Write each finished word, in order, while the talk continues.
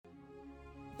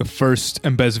The first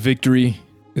and best victory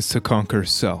is to conquer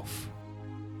self.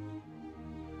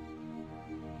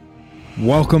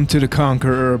 Welcome to the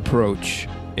Conqueror Approach,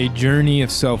 a journey of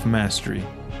self-mastery.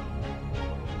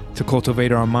 To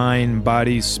cultivate our mind,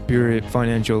 body, spirit,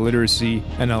 financial literacy,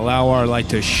 and allow our light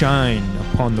to shine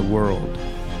upon the world.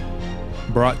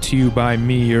 Brought to you by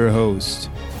me, your host,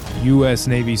 U.S.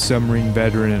 Navy submarine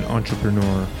veteran and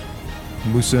entrepreneur,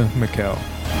 Musa Mikkel.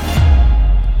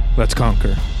 Let's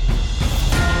conquer.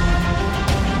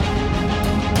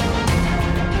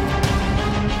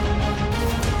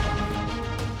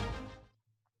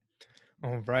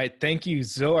 All right. Thank you,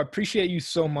 Zoe. I appreciate you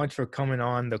so much for coming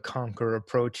on the Conquer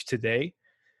Approach today.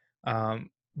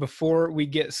 Before we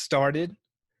get started,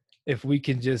 if we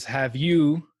can just have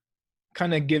you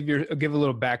kind of give a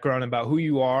little background about who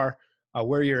you are,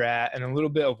 where you're at, and a little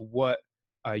bit of what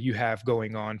you have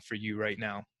going on for you right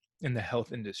now in the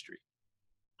health industry.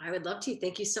 I would love to.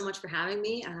 Thank you so much for having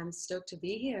me. I'm stoked to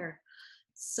be here.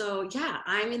 So yeah,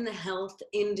 I'm in the health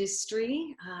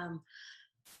industry.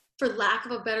 For lack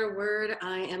of a better word,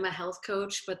 I am a health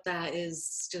coach, but that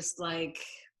is just like,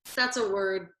 that's a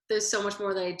word. There's so much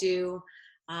more that I do.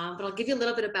 But I'll give you a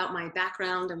little bit about my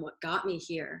background and what got me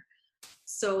here.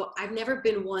 So I've never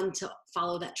been one to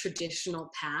follow that traditional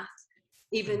path.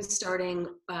 Even starting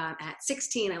at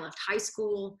 16, I left high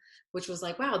school, which was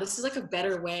like, wow, this is like a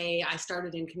better way. I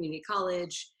started in community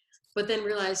college, but then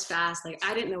realized fast, like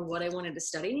I didn't know what I wanted to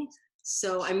study.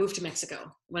 So I moved to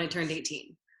Mexico when I turned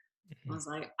 18. I was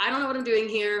like, I don't know what I'm doing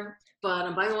here, but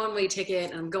I'm buying a one-way ticket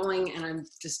and I'm going and I'm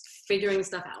just figuring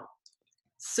stuff out.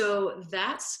 So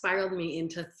that spiraled me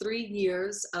into 3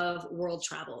 years of world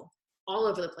travel all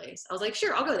over the place. I was like,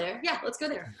 sure, I'll go there. Yeah, let's go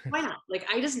there. Why not? Like,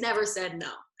 I just never said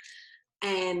no.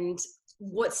 And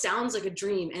what sounds like a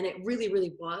dream, and it really,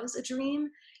 really was a dream,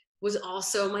 was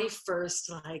also my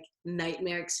first like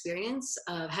nightmare experience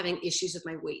of having issues with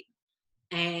my weight.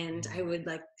 And I would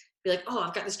like be like, oh,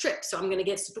 I've got this trip, so I'm going to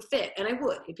get super fit. And I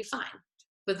would, it'd be fine.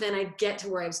 But then I'd get to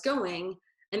where I was going,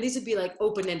 and these would be like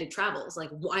open-ended travels.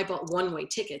 Like I bought one-way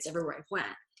tickets everywhere I went.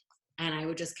 And I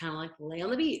would just kind of like lay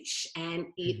on the beach and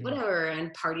eat whatever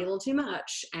and party a little too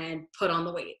much and put on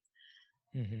the weight.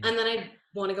 And then I'd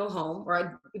want to go home,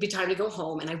 or it'd be time to go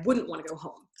home, and I wouldn't want to go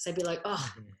home. Because I'd be like, oh,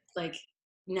 like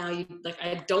now you, like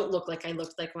I don't look like I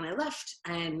looked like when I left.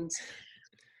 And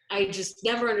I just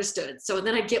never understood. So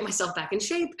then I'd get myself back in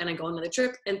shape and I go on another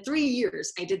trip. And 3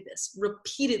 years I did this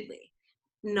repeatedly,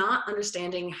 not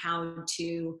understanding how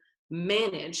to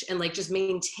manage and like just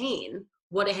maintain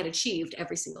what I had achieved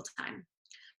every single time.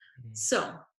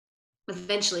 So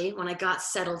eventually when I got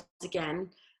settled again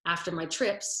after my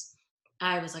trips,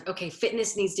 I was like, okay,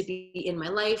 fitness needs to be in my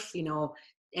life, you know,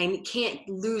 and can't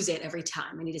lose it every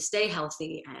time. I need to stay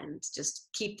healthy and just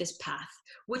keep this path,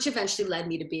 which eventually led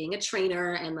me to being a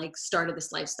trainer and like started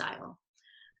this lifestyle.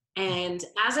 And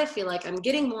as I feel like I'm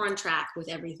getting more on track with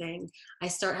everything, I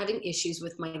start having issues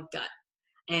with my gut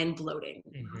and bloating.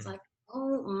 I was like,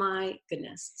 oh my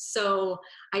goodness. So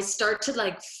I start to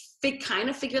like kind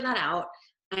of figure that out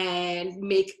and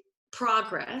make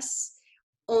progress,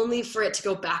 only for it to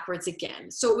go backwards again.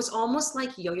 So it was almost like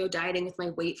yo-yo dieting with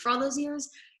my weight for all those years.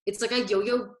 It's like I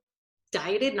yo-yo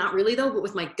dieted, not really though, but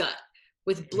with my gut,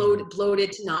 with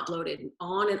bloated to not bloated,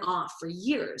 on and off for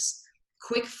years.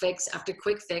 Quick fix after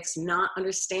quick fix, not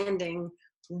understanding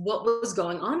what was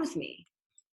going on with me.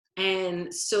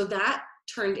 And so that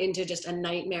turned into just a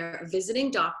nightmare of visiting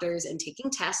doctors and taking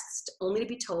tests only to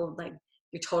be told like,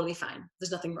 you're totally fine.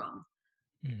 There's nothing wrong.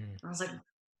 I was like,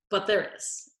 but there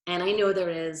is. And I know there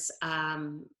is.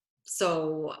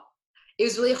 So it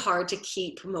was really hard to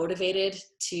keep motivated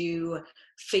to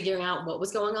figuring out what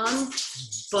was going on.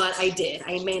 But I did.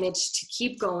 I managed to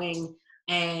keep going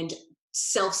and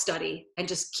self-study and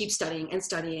just keep studying and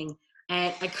studying.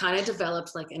 And I kind of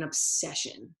developed like an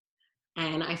obsession.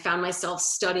 And I found myself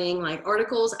studying like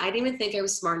articles I didn't even think I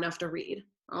was smart enough to read.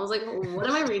 I was like, what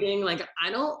am I reading? Like,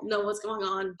 I don't know what's going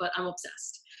on, but I'm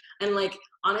obsessed. And like,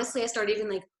 honestly, I started even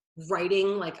like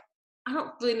writing, like, I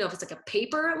don't really know if it's like a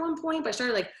paper at one point, but I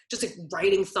started like just like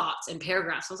writing thoughts and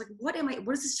paragraphs. I was like, what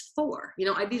is this for? You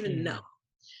know, I didn't even know,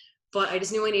 but I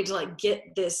just knew I needed to like get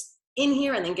this in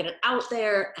here and then get it out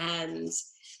there. And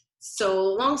so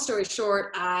long story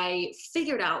short, I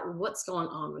figured out what's going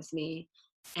on with me.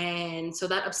 And so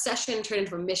that obsession turned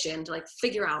into a mission to like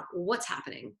figure out what's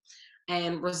happening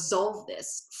and resolve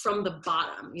this from the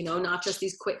bottom, you know, not just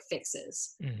these quick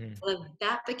fixes. But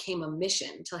that became a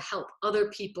mission to help other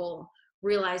people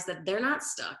realize that they're not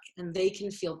stuck and they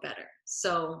can feel better.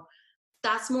 So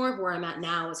that's more of where I'm at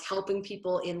now, is helping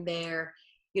people in their,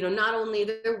 you know, not only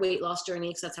their weight loss journey,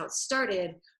 because that's how it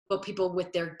started, but people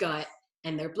with their gut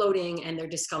and their bloating and their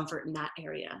discomfort in that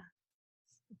area.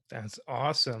 That's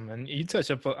awesome. And you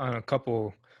touch up on a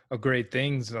couple of great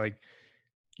things. Like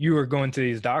you were going to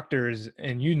these doctors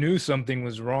and you knew something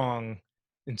was wrong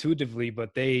intuitively,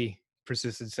 but they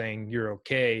persisted saying you're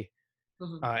okay.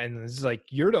 Mhm. And it's like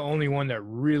you're the only one that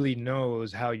really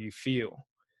knows how you feel.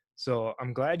 So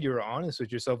I'm glad you were honest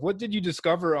with yourself. What did you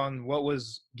discover on what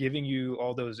was giving you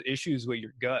all those issues with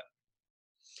your gut?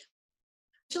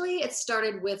 Actually, it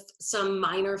started with some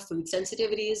minor food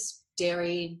sensitivities,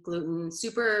 dairy, gluten,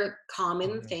 super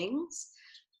common Mhm. things.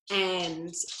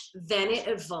 And then it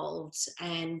evolved,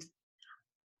 and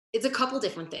it's a couple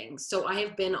different things. So I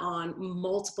have been on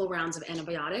multiple rounds of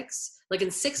antibiotics. Like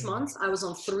in 6 months, I was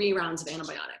on 3 rounds of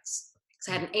antibiotics.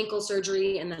 So I had an ankle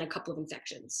surgery and then a couple of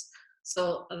infections.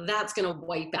 So that's going to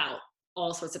wipe out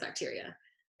all sorts of bacteria.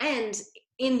 And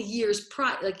in years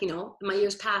prior, like, in my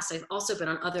years past, I've also been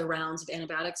on other rounds of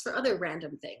antibiotics for other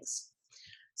random things.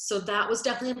 So that was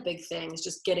definitely a big thing, is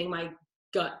just getting my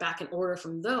gut back in order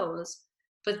from those.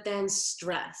 But then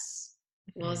stress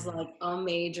was Mm. like a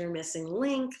major missing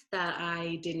link that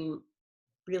I didn't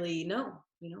really know,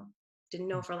 didn't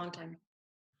know for a long time.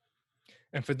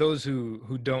 And for those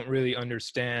who don't really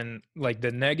understand like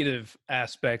the negative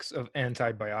aspects of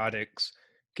antibiotics,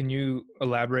 can you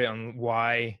elaborate on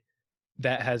why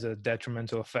that has a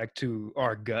detrimental effect to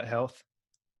our gut health?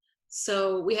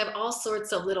 So we have all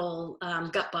sorts of little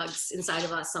gut bugs inside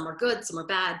of us. Some are good, some are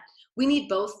bad. We need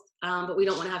both, but we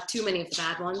don't want to have too many of the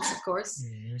bad ones, of course.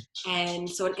 Mhm. And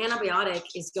so an antibiotic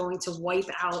is going to wipe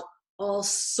out all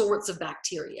sorts of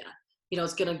bacteria.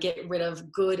 It's going to get rid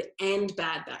of good and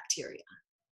bad bacteria.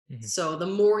 Mhm. So the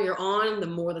more you're on, the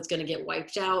more that's going to get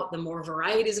wiped out. The more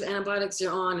varieties of antibiotics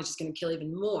you're on, it's just going to kill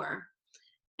even more.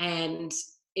 And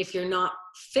if you're not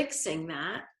fixing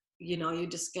that, you're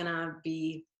just going to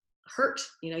be hurt.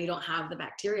 You don't have the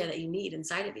bacteria that you need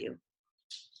inside of you.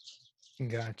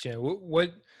 Gotcha.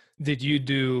 What did you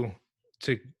do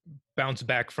to bounce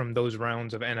back from those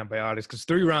rounds of antibiotics? Because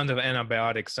 3 rounds of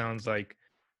antibiotics sounds like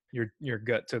your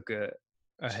gut took a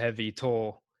heavy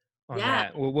toll on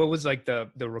Yeah. that. What was like the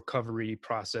recovery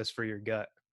process for your gut?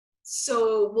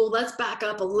 So, well, let's back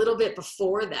up a little bit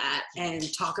before that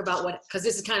and talk about because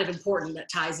this is kind of important that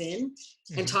ties in,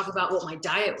 and Hmm. talk about what my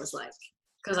diet was like.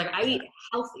 Because, like, I Yeah. eat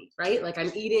healthy, right? Like,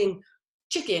 I'm eating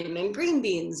chicken and green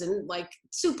beans and like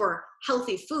super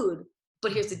healthy food.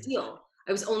 But here's the Hmm. deal,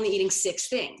 I was only eating 6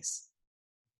 things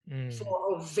Mm.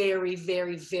 for a very,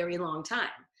 very, very long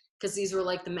time, because these were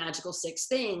like the magical 6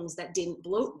 things that didn't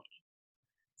bloat me.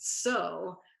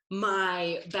 So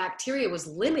my bacteria was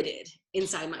limited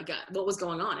inside my gut. What was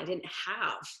going on? I didn't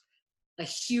have a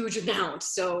huge amount.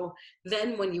 So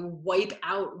then when you wipe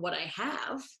out what I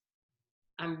have,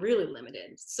 I'm really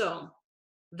limited. So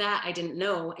that I didn't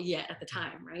know yet at the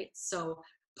time, right? So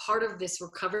part of this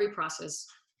recovery process,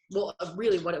 well,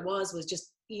 really what it was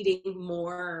just eating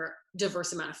more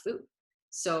diverse amount of food.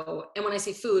 So, and when I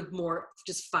say food, more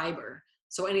just fiber.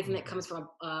 So anything that Mhm. comes from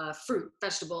fruit,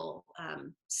 vegetable,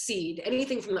 seed,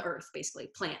 anything from the earth, basically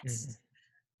Mhm. plants.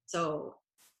 So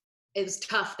it was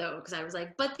tough though, because I was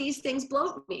like, but these things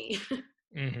bloat me.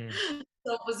 Mhm.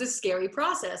 So it was this scary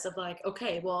process of like,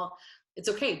 okay, well, it's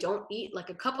okay. Don't eat like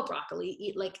a cup of broccoli.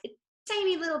 Eat like a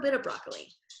tiny little bit of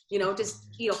broccoli. Just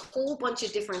eat a whole bunch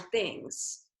of different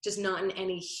things, just not in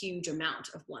any huge amount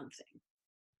of one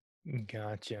thing.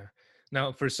 Gotcha.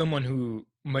 Now, for someone who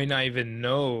might not even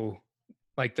know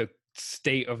like the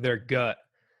state of their gut,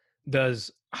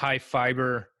 does high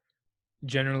fiber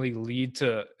generally lead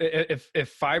to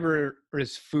if fiber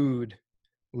is food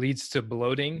leads to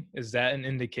bloating, is that an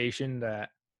indication that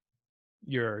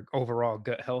your overall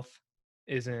gut health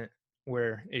isn't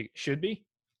where it should be?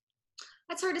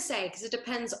 That's hard to say because it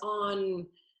depends on,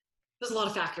 there's a lot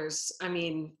of factors. I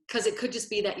mean, because it could just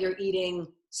be that you're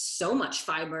eating so much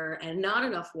fiber and not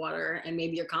enough water, and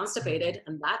maybe you're Mhm. constipated,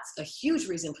 and that's a huge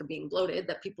reason for being bloated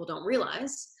that people don't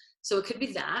realize. So it could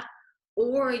be that,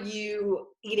 or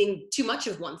you eating too much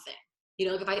of one thing.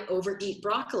 Like if I overeat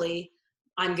broccoli,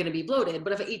 I'm going to be bloated,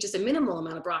 but if I eat just a minimal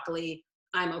amount of broccoli,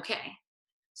 I'm okay.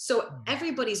 So Mhm.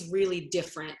 everybody's really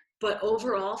different. But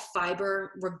overall,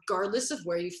 fiber, regardless of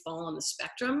where you fall on the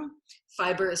spectrum,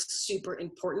 fiber is super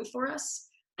important for us.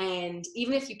 And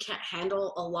even if you can't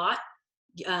handle a lot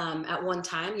at one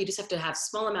time, you just have to have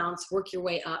small amounts, work your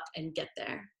way up, and get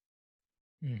there.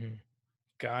 Mhm.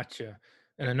 Gotcha.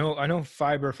 And I know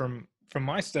fiber from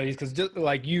my studies because just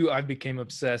like you, I became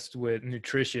obsessed with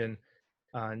nutrition,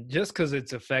 just because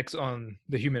its effects on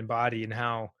the human body and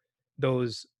how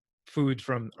those foods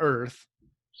from Earth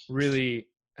really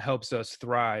helps us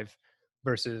thrive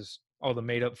versus all the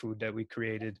made up food that we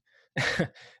created.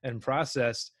 and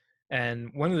processed.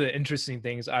 And one of the interesting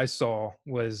things I saw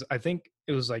was, I think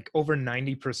it was like over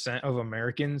 90% of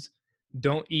Americans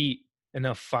don't eat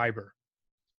enough fiber,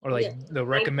 or like Yeah. the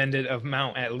recommended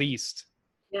amount at least.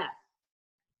 Yeah.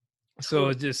 So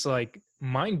Totally. it's just like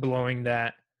mind blowing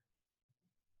that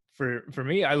for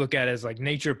me, I look at it as like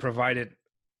nature provided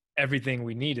everything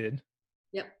we needed,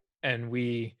 Yep. and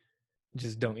we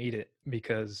just don't eat it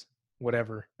because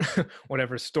whatever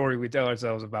whatever story we tell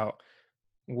ourselves about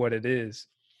what it is.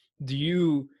 Do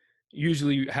you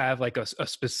usually have like a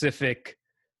specific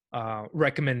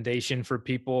recommendation for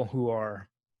people who are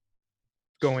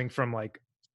going from like,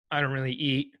 I don't really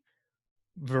eat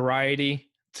variety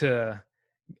to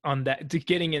on that, to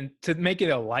getting in, to make it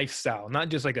a lifestyle, not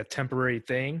just like a temporary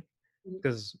thing? Mhm.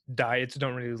 Because diets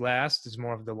don't really last. It's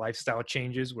more of the lifestyle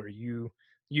changes where you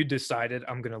decided,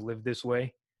 I'm going to live this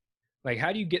way. Like,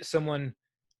 how do you get someone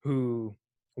who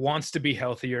wants to be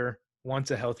healthier,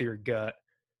 wants a healthier gut,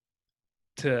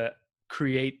 to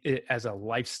create it as a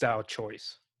lifestyle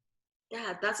choice?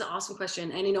 Yeah, that's an awesome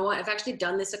question. And you know what? I've actually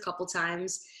done this a couple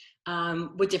times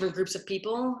with different groups of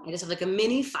people. I just have like a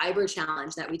mini fiber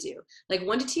challenge that we do, like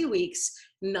 1 to 2 weeks,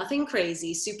 nothing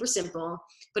crazy, super simple.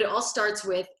 But it all starts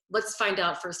with, let's find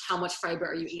out first, how much fiber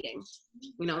are you eating?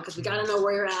 Because we got to Mm, know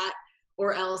where you're at,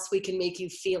 or else we can make you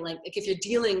feel like if you're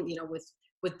dealing,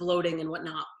 with bloating and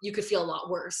whatnot, you could feel a lot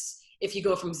worse if you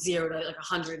go from 0 to like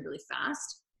 100 really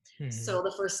fast. mhm, So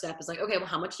the first step is like, okay, well,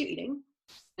 how much are you eating?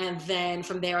 And then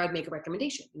from there, I'd make a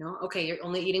recommendation. Okay, you're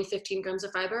only eating 15 grams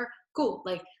of fiber. Cool.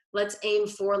 Like, let's aim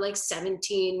for like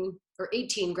 17 or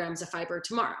 18 grams of fiber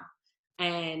tomorrow.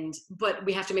 But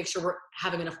we have to make sure we're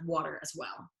having enough water as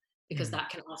well, because mhm, that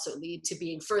can also lead to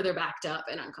being further backed up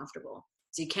and uncomfortable.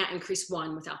 So you can't increase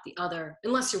one without the other,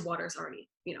 unless your water is already,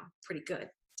 pretty good,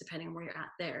 depending on where you're at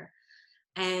there.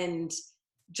 And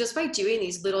just by doing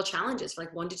these little challenges for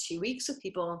like 1 to 2 weeks with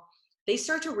people, they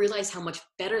start to realize how much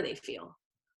better they feel.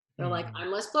 They're like, mhm,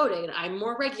 I'm less bloated, I'm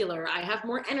more regular, I have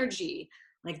more energy.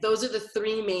 Like, those are the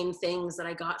three main things that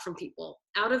I got from people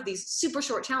out of these super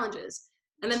short challenges.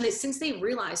 And then since they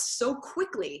realize so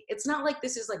quickly, it's not like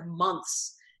this is like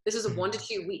months. This is mhm, 1 to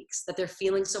 2 weeks that they're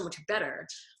feeling so much better.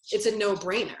 It's a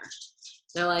no-brainer.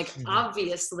 They're like, mhm.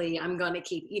 obviously, I'm going to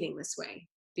keep eating this way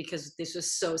because this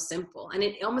was so simple. And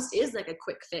it almost is like a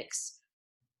quick fix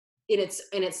in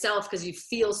itself, because you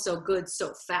feel so good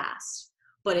so fast.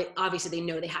 But obviously they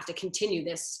know they have to continue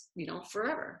this,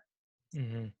 forever.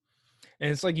 Mhm.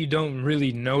 And it's like you don't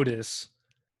really notice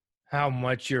how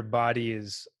much your body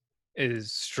is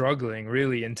struggling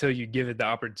really until you give it the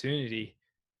opportunity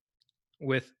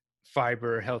with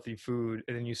fiber, healthy food,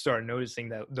 and then you start noticing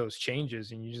that those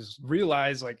changes, and you just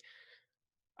realize like,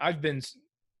 I've been,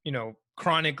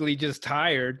 chronically just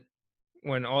tired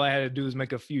when all I had to do was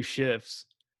make a few shifts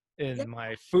Yeah. in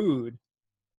my food,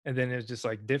 and then it's just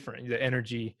like different. The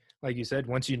energy, like you said,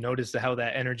 once you notice how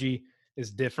that energy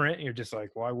is different, you're just like,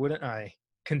 why wouldn't I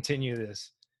continue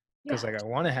this? Because Yeah. like I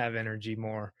want to have energy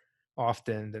more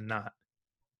often than not.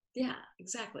 Yeah,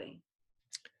 exactly.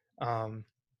 Um,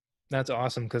 that's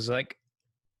awesome because like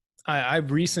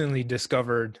I've recently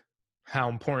discovered how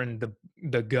important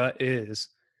the gut is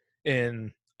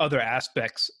in other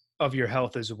aspects of your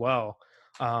health as well.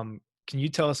 Can you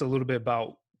tell us a little bit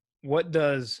about what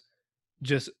does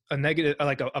just a negative,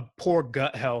 like a poor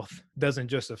gut health doesn't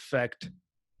just affect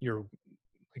your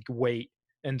like weight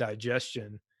and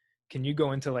digestion? Can you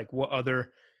go into like what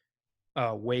other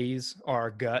ways our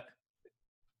gut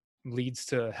leads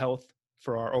to health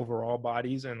for our overall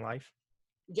bodies and life?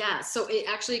 Yeah, so it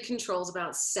actually controls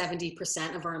about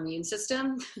 70% of our immune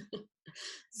system. Mm,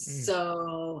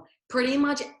 So pretty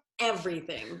much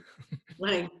everything.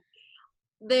 Like,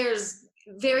 there's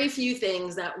very few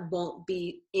things that won't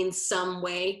be in some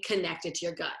way connected to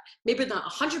your gut. Maybe not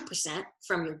 100%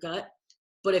 from your gut,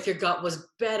 but if your gut was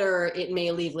better, it may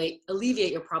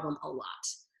alleviate your problem a lot.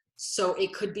 So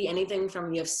it could be anything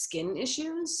from, you have skin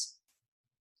issues,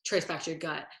 trace back to your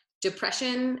gut.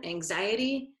 Depression,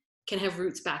 anxiety can have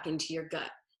roots back into your gut.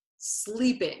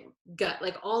 Sleeping, gut,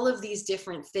 like all of these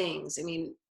different things. I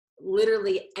mean,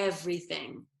 literally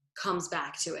everything comes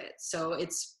back to it. So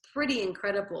it's pretty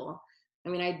incredible. I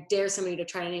mean, I dare somebody to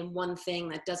try to name one thing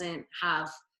that doesn't have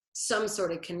some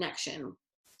sort of connection,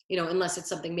 unless it's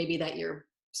something maybe that you're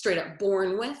straight up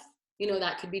born with,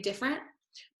 that could be different.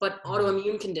 But mm.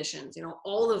 autoimmune conditions,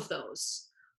 all of those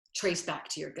trace back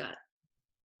to your gut.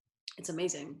 It's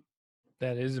amazing.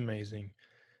 That is amazing.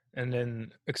 And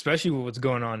then, especially with what's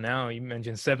going on now, you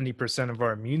mentioned 70% of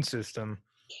our immune system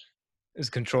is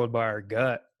controlled by our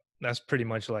gut. That's pretty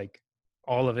much like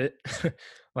all of it,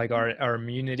 like our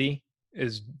immunity.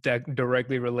 is that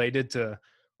directly related to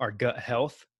our gut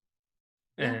health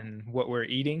Yeah. and what we're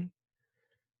eating.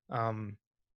 And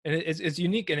it's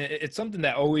unique, and it's something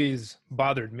that always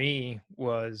bothered me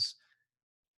was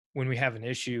when we have an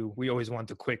issue, we always want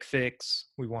the quick fix.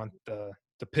 We want the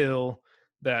pill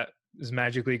that is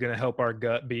magically going to help our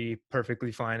gut be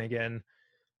perfectly fine again,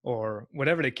 or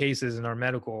whatever the case is. In our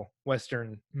medical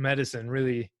Western medicine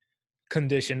really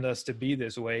conditioned us to be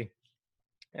this way.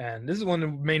 And this is one of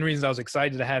the main reasons I was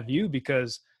excited to have you,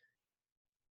 because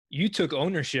you took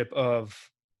ownership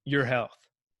of your health.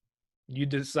 You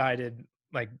decided,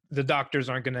 like, the doctors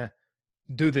aren't going to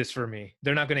do this for me.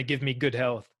 They're not going to give me good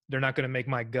health. They're not going to make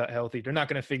my gut healthy. They're not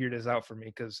going to figure this out for me,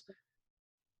 because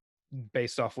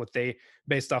based off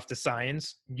the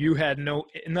science, you had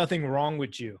nothing wrong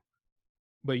with you,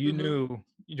 but you Hmm. knew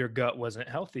your gut wasn't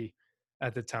healthy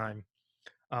at the time.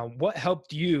 What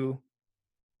helped you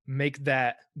make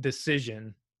that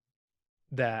decision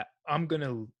that I'm going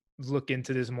to look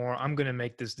into this more? I'm going to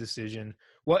make this decision.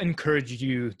 What encouraged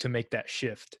you to make that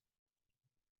shift?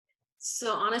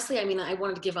 So honestly, I mean, I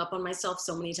wanted to give up on myself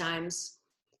so many times,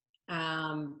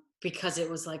 because it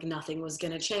was like nothing was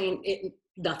going to change.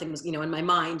 Nothing was, in my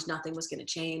mind, nothing was going to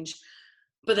change.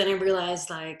 But then I realized,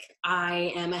 like,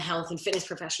 I am a health and fitness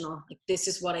professional. Like, this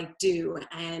is what I do,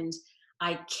 and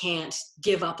I can't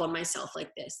give up on myself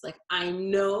like this. Like, I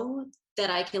know that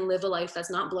I can live a life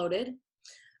that's not bloated.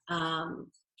 Um,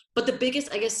 but the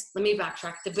biggest, I guess, let me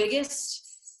backtrack. The biggest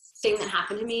thing that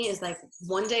happened to me is, like,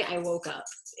 one day I woke up.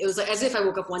 It was like as if I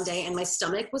woke up one day and my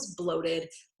stomach was bloated,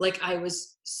 like I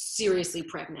was seriously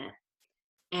pregnant.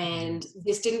 Mm, And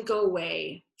this didn't go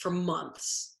away for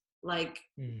months, like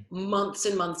mm, months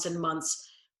and months and months.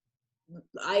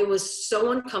 I was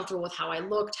so uncomfortable with how I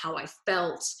looked, how I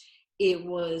felt. It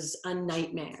was a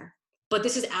nightmare. But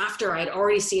this is after I'd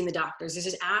already seen the doctors. This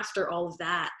is after all of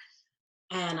that.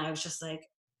 And I was just like,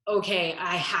 okay,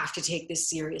 I have to take this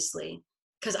seriously,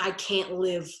 because I can't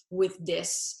live with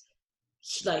this,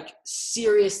 like,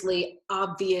 seriously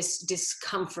obvious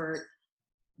discomfort,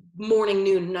 morning,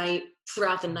 noon, night,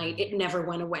 throughout the night. mm, It never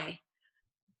went away.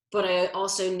 But I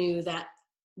also knew that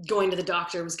going to the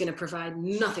doctor was going to provide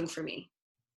nothing for me.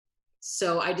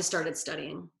 So I just started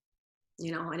studying,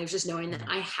 and it was just knowing that mm.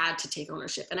 I had to take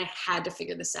ownership and I had to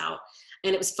figure this out.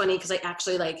 And it was funny because I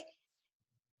actually, like,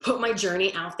 put my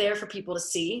journey out there for people to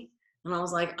see. And I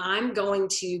was like, I'm going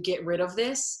to get rid of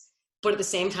this. But at the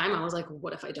same time, I was like,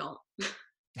 what if I don't?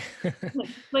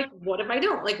 Like, what if I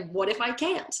don't? Like, what if I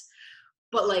can't?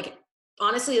 But, like,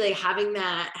 honestly, like,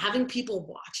 having people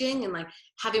watching and, like,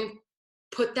 having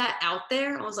put that out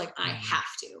there, I was like, I Mhm.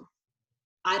 have to.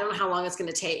 I don't know how long it's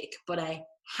going to take, but I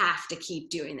have to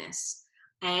keep doing this.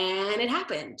 And it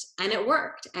happened, and it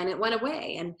worked, and it went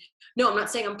away. And no, I'm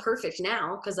not saying I'm perfect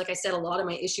now, because, like I said, a lot of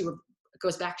my issue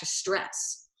goes back to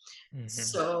stress. Mhm.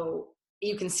 So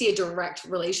you can see a direct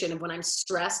relation of when I'm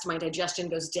stressed, my digestion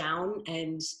goes down,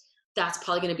 and that's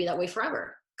probably going to be that way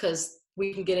forever, because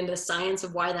we can get into the science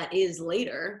of why that is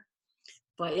later.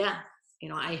 But yeah,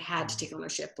 I had to Mhm. take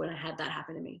ownership when I had that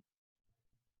happen to me.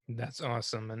 That's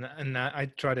awesome. And I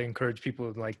try to encourage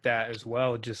people like that as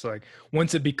well. Just like,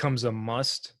 once it becomes a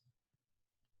must,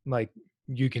 like,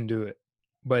 you can do it,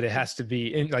 but it has to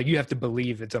be like, you have to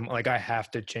believe it's like, I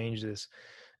have to change this.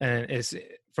 And it's,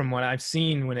 from what I've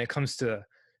seen when it comes to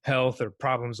health or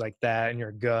problems like that in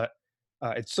your gut,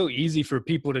 it's so easy for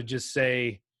people to just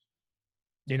say,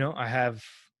 I have,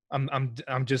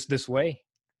 I'm just this way.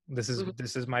 Mhm.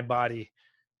 This is my body.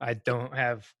 I don't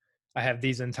have, I have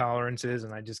these intolerances,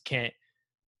 and I just can't,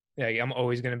 like, I'm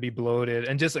always going to be bloated,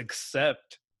 and just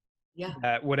accept Yeah.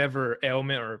 that whatever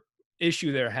ailment or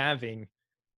issue they're having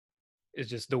is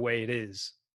just the way it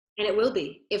is. And it will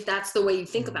be, if that's the way you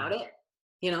think about Mm, it.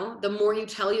 The more you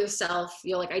tell yourself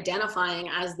you're, like, identifying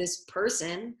as this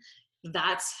person,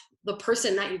 that's the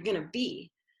person that you're going to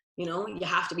be. You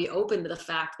have to be open to the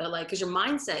fact that, like, because your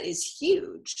mindset is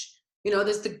huge.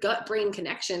 There's the gut brain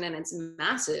connection, and it's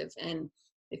massive. And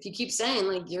if you keep saying,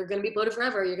 like, you're going to be bloated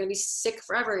forever, you're going to be sick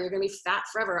forever, you're going to be fat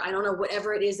forever, I don't know,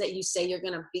 whatever it is that you say you're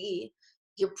going to be,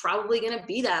 you're probably going to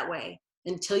be that way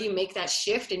until you make that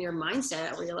shift in your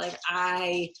mindset where you're like,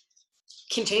 I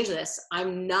can change this.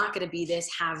 I'm not going to be this,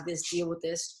 have this, deal with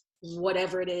this,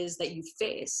 whatever it is that you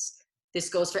face. This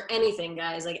goes for anything,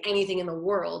 guys, like anything in the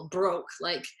world, broke,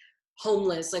 like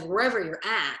homeless, like wherever you're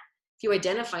at. If you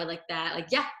identify like that, like,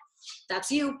 yeah,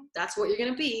 that's you. That's what you're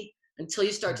going to be until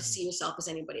you start to mhm, see yourself as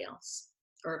anybody else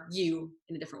or you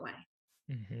in a different way.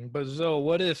 mhm. But so,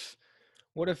 what if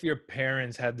your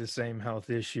parents had the same health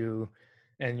issue,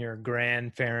 and your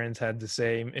grandparents had the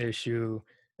same issue,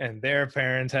 and their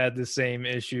parents had the same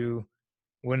issue?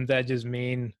 wouldn't that just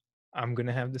mean I'm going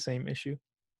to have the same issue?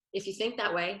 If you think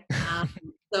that way.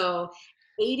 So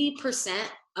 80%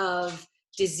 of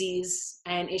disease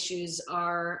and issues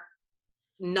are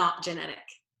not genetic.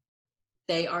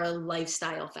 They are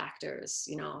lifestyle factors,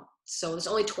 So there's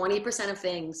only 20% of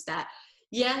things that,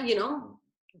 yeah,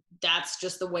 that's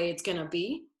just the way it's going to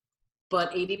be.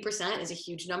 But 80% is a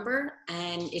huge number.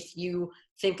 And if you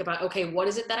think about, okay, what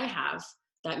is it that I have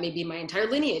that maybe my entire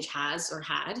lineage has or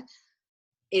had?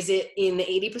 Is it in the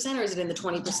 80% or is it in the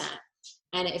 20%?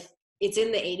 And if it's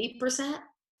in the 80%,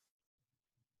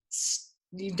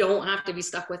 you don't have to be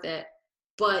stuck with it.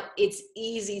 But it's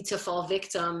easy to fall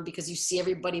victim because you see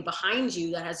everybody behind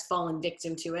you that has fallen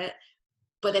victim to it.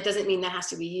 But that doesn't mean that has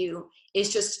to be you.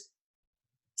 It's just,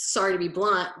 sorry to be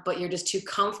blunt, but you're just too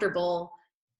comfortable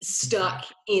stuck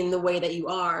in the way that you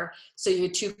are. So you're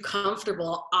too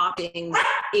comfortable opting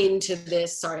into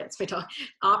this, sorry, that's my talk,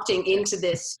 opting into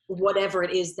this, whatever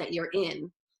it is that you're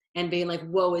in, and being like,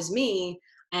 woe is me.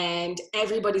 And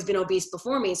everybody's been obese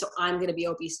before me, so I'm going to be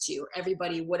obese too. Or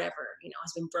everybody, whatever,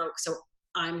 has been broke, so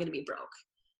I'm going to be broke.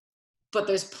 But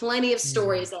there's plenty of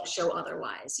stories that show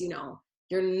otherwise.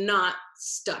 You're not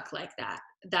stuck like that.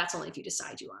 That's only if you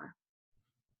decide you are.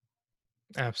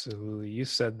 Absolutely. You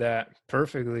said that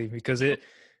perfectly, because it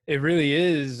really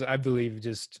is, I believe,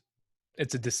 just,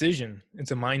 it's a decision.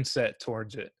 It's a mindset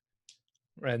towards it.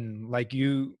 And like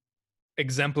you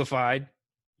exemplified,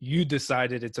 you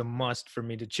decided it's a must for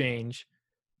me to change.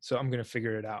 So I'm going to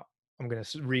figure it out. I'm going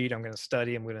to read, I'm going to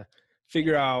study, I'm going to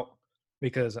figure out,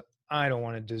 because I don't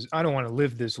want to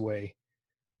live this way.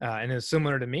 And it's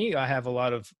similar to me. I have a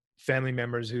lot of family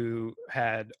members who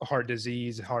had heart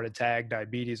disease, heart attack,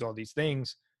 diabetes, all these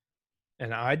things.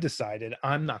 And I decided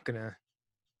I'm not going to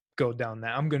go down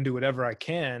that. I'm going to do whatever I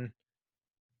can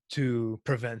to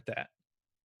prevent that,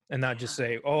 and not just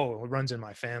say, oh, it runs in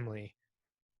my family,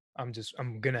 I'm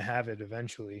going to have it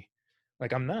eventually.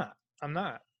 Like, I'm not,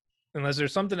 unless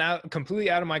there's something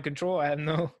completely out of my control. I have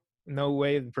no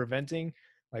way of preventing.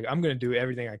 Like, I'm going to do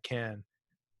everything I can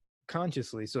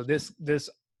consciously. So this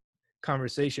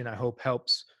conversation, I hope,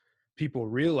 helps people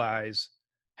realize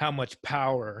how much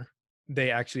power they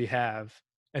actually have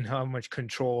and how much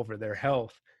control over their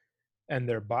health and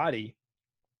their body.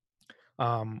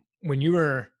 When you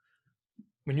were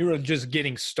just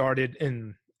getting started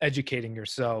in educating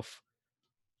yourself,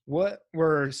 what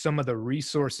were some of the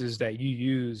resources that you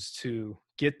used to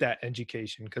get that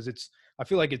education? Because I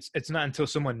feel like it's not until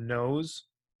someone knows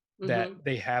that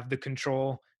they have the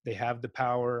control, they have the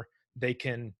power, they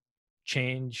can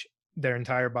change their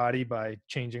entire body by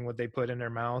changing what they put in their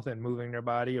mouth and moving their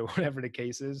body, or whatever the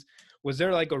case is. Was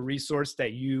there like a resource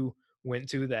that you went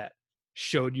to that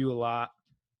showed you a lot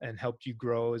and helped you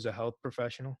grow as a health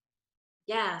professional?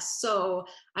 Yeah, so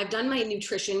I've done my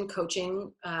nutrition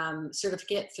coaching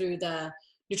certificate through the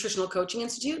Nutritional Coaching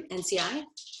Institute, NCI,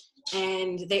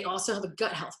 and they also have a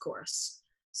gut health course.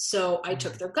 So I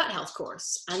took their gut health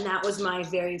course, and that was my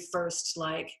very first,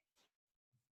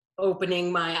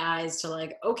 opening my eyes to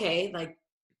okay,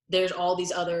 there's all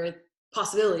these other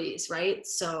possibilities, right?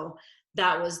 So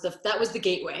that was the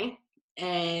gateway.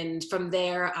 And from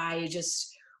there, I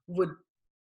just would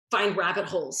find rabbit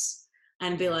holes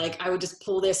and be like, I would just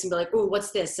pull this and be like, oh,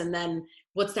 what's this? And then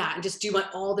what's that? And just do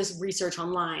all this research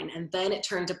online. And then it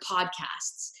turned to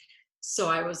podcasts. So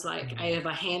I was like, I have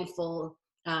a handful,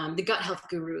 the Gut Health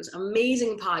Gurus,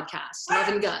 amazing podcast, Love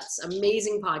and Guts,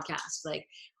 amazing podcast.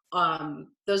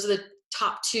 Those are the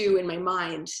top two in my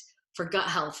mind for gut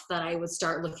health that I would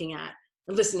start looking at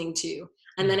and listening to.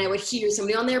 And then I would hear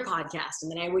somebody on their podcast,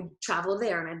 and then I would travel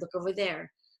there and I'd look over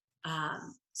there.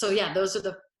 So yeah, those are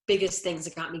the biggest things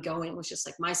that got me going, was just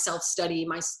my self-study,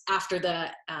 after the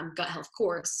gut health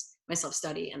course, my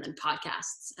self-study, and then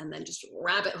podcasts, and then just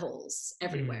rabbit holes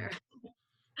everywhere.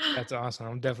 That's awesome.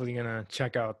 I'm definitely going to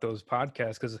check out those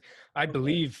podcasts, because I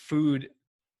believe food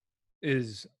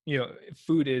is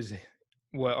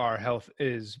what our health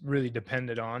is really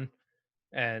dependent on.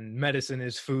 And medicine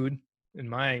is food in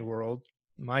my world,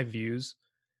 my views.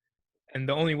 And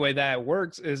the only way that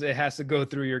works is it has to go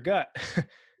through your gut.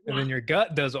 And then your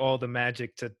gut does all the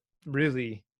magic to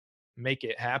really make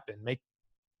it happen, make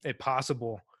it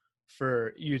possible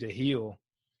for you to heal.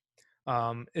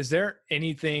 Is there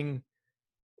anything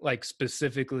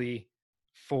specifically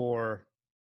for,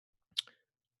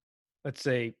 let's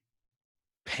say,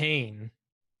 pain,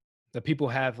 that people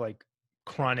have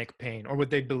chronic pain, or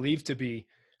what they believe to be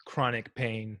chronic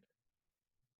pain?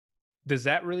 Does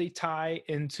that really tie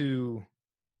into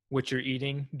what you're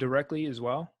eating directly as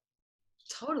well?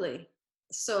 Totally.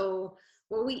 So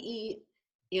what we eat,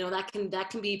 that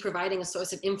can be providing a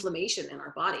source of inflammation in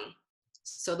our body.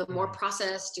 So the more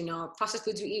processed, processed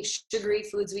foods we eat, sugary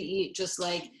foods we eat, just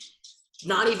like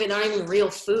not even real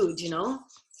food,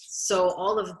 So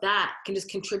all of that can just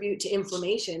contribute to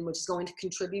inflammation, which is going to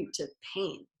contribute to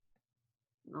pain.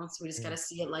 So we just got to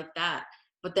see it like that.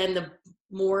 But then the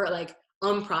more like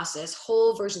unprocessed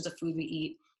whole versions of food we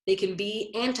eat, they can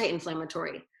be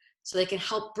anti-inflammatory. So they can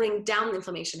help bring down the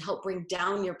inflammation, help bring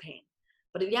down your pain.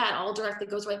 But it all directly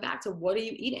goes right back to what are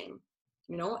you eating?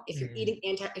 If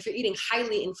you're eating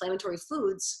highly inflammatory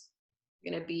foods,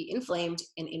 you're going to be inflamed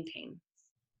and in pain.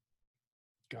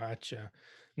 Gotcha.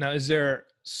 Now, is there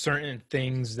certain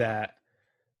things that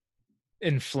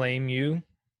inflame you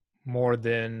more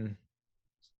than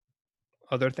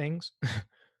other things?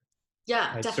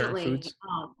 Yeah, Like certain definitely. foods?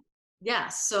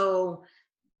 So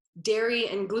dairy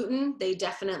and gluten, they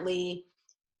definitely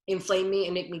inflame me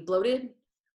and make me bloated.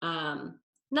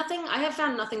 I have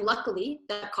found nothing, luckily,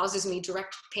 that causes me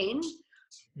direct pain,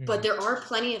 but there are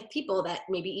plenty of people that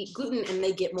maybe eat gluten and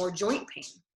they get more joint pain,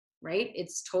 right?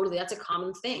 That's a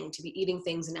common thing to be eating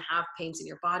things and to have pains in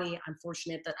your body. I'm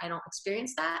fortunate that I don't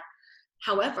experience that.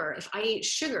 However, if I eat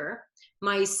sugar,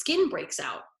 my skin breaks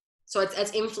out. So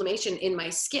it's inflammation in my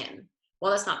skin.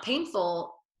 While that's not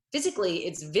painful, physically,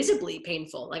 it's visibly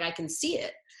painful. Like I can see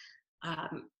it.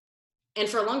 And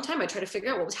for a long time, I tried to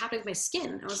figure out what was happening with my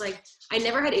skin. I was like, I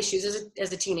never had issues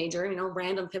as a teenager,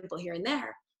 random pimple here and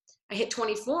there. I hit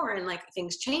 24 and like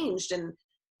things changed. And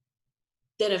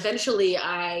then eventually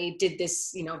I did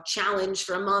this, challenge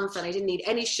for a month and I didn't eat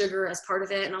any sugar as part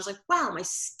of it. And I was like, wow, my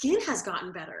skin has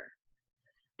gotten better.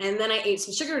 And then I ate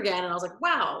some sugar again and I was like,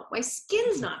 wow, my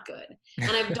skin's not good.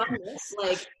 And I've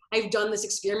done this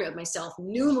experiment with myself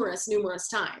numerous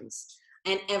times.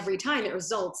 And every time it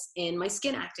results in my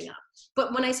skin acting up.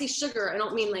 But when I say sugar, I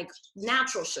don't mean like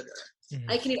natural sugar.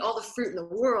 I can eat all the fruit in the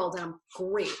world and I'm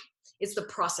great. It's the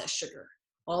processed sugar,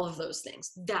 all of those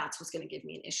things. That's what's going to give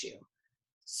me an issue.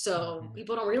 So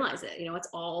people don't realize it. It's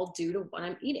all due to what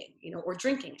I'm eating, or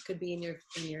drinking. It could be in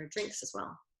your drinks as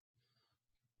well.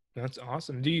 That's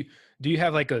awesome. Do you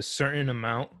have like a certain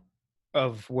amount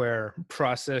of where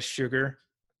processed sugar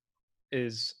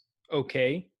is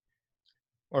okay,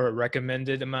 or a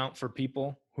recommended amount for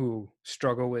people who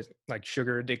struggle with like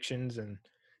sugar addictions and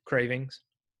cravings?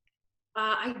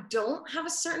 I don't have a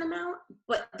certain amount,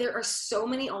 but there are so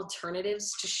many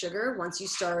alternatives to sugar once you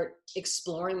start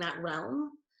exploring that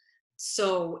realm.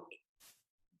 So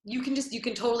you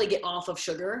can totally get off of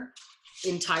sugar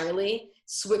entirely,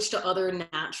 switch to other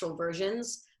natural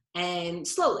versions, and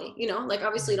slowly, like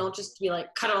obviously don't just be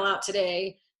like cut it all out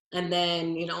today and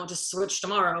then, just switch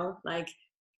tomorrow. Like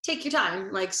take your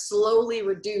time, like slowly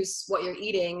reduce what you're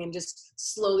eating and just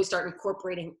slowly start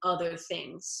incorporating other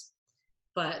things.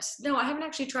 But no, I haven't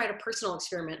actually tried a personal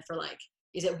experiment for like,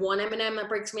 is it one M&M that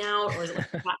breaks me out, or is it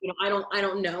like, I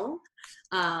don't know.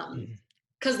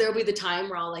 Because there'll be the time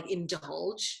where I'll like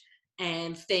indulge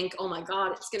and think, oh my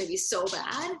God, it's going to be so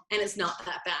bad. And it's not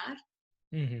that bad.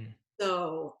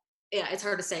 So yeah, it's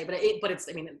hard to say, but it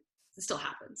still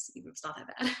happens, even if it's not that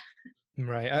bad.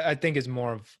 Right. I think it's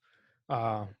more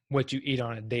of what you eat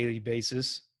on a daily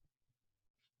basis.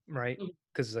 Right.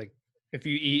 Because like if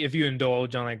you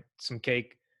indulge on like some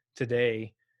cake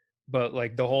today, but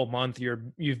like the whole month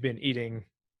you've been eating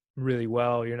really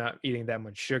well, you're not eating that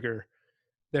much sugar,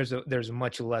 there's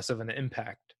much less of an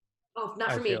impact. Oh,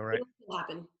 not for me. Right? It'll still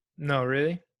happen. No,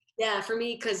 really? Yeah, for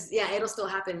me, because it'll still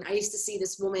happen. I used to see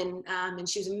this woman, and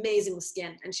she was amazing with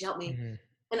skin, and she helped me.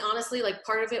 And honestly, like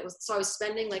part of it was, so I was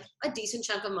spending like a decent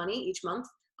chunk of money each month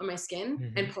on my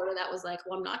skin, and part of that was like,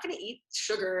 well, I'm not going to eat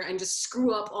sugar and just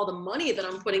screw up all the money that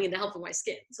I'm putting into helping my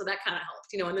skin. So that kind of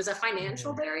helped, and there's a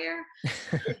financial barrier.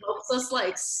 It helps us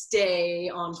like stay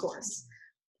on course.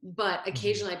 But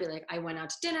occasionally I'd be like, I went out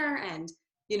to dinner and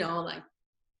like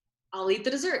I'll eat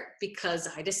the dessert because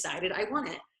I decided I want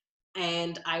it.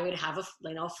 And I would have a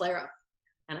flare up.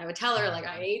 And I would tell her like,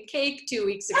 I ate cake 2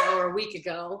 weeks ago or a week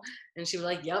ago. And she was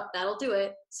like, yep, that'll do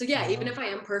it. So yeah, even if I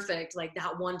am perfect, like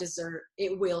that one dessert,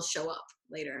 it will show up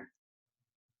later.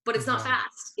 But it's not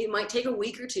fast. It might take a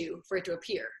week or two for it to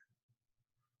appear.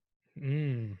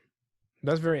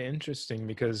 That's very interesting,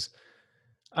 because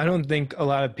I don't think a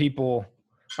lot of people,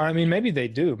 or I mean, maybe they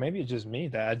do. Maybe it's just me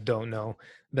that I don't know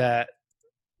that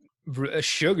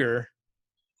sugar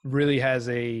really has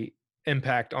a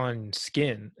impact on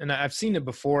skin. And I've seen it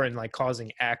before in like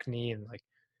causing acne, and like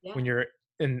when you're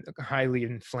highly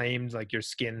inflamed, like your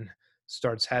skin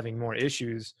starts having more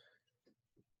issues.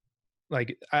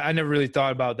 Like I never really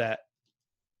thought about that.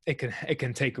 It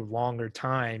can take a longer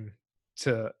time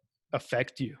to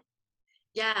affect you.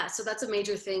 Yeah, so that's a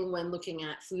major thing when looking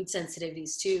at food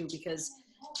sensitivities too, because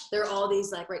there are all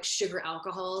these like, right, sugar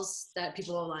alcohols that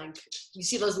people are like, you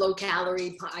see those low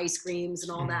calorie ice creams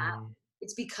and all that.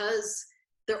 It's because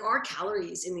there are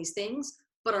calories in these things,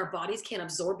 but our bodies can't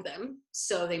absorb them.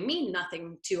 So they mean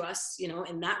nothing to us, you know,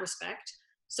 in that respect.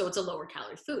 So it's a lower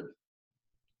calorie food.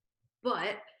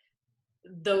 But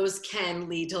those can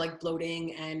lead to like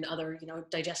bloating and other, you know,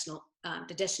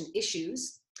 digestion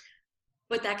issues.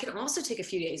 But that can also take a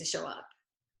few days to show up.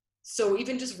 So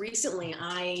even just recently,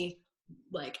 I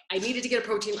needed to get a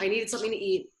protein. I needed something to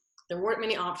eat. There weren't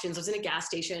many options. I was in a gas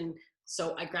station.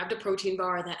 So I grabbed a protein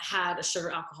bar that had a sugar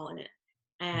alcohol in it.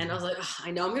 And I was like, I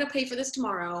know I'm going to pay for this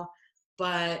tomorrow,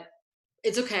 but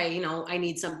it's okay. You know, I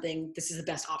need something. This is the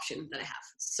best option that I have.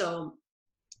 So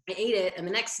I ate it. And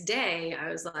the next day I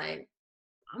was like,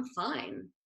 I'm fine.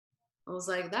 I was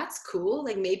like, that's cool.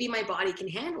 Like maybe my body can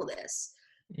handle this.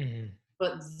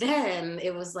 But then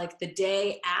it was like the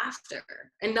day after,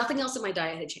 and nothing else in my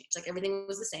diet had changed. Like everything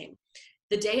was the same.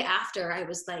 The day after, I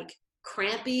was like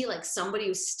crampy, like somebody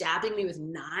was stabbing me with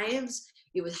knives.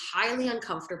 It was highly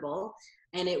uncomfortable.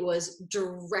 And it was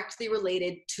directly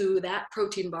related to that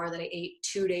protein bar that I ate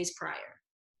 2 days prior.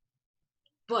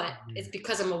 But it's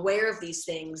because I'm aware of these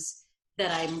things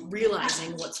that I'm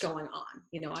realizing what's going on.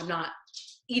 You know, I'm not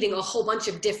eating a whole bunch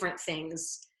of different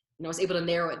things. You know, I was able to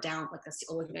narrow it down. Like that's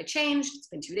the only thing I changed. It's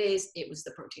been 2 days. It was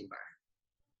the protein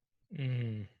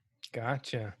bar.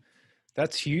 Gotcha.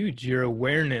 That's huge. Your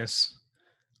awareness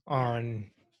on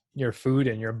your food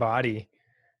and your body.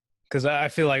 Because I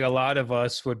feel like a lot of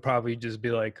us would probably just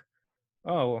be like,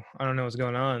 oh, I don't know what's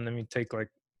going on. Let me take like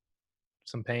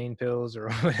some pain pills or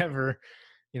whatever.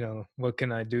 You know, what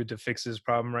can I do to fix this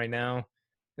problem right now?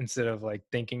 Instead of like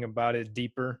thinking about it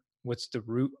deeper. What's the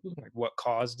root? Like what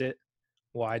caused it?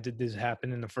 Why did this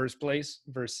happen in the first place?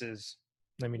 Versus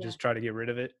let me just try to get rid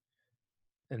of it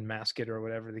and mask it or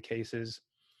whatever the case is.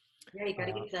 Yeah, you got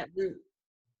to get to that root.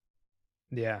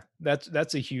 Yeah,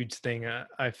 that's a huge thing.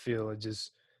 I feel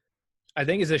I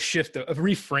think it's a shift of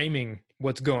reframing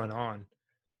what's going on.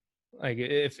 Like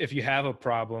if you have a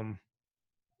problem,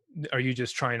 are you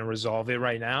just trying to resolve it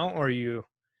right now? Or are you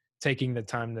taking the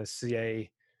time to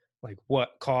say like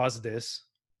what caused this?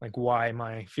 Like why am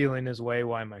I feeling this way?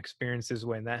 Why am I experiencing this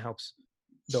way? And that helps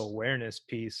the awareness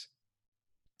piece.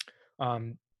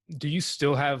 Do you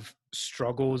still have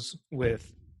struggles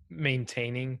with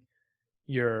maintaining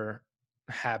your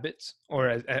habits? Or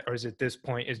is at this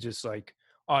point it's just like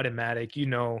automatic, you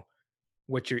know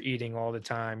what you're eating all the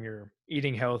time, you're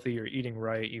eating healthy, you're eating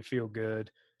right, you feel good?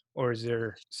 Or is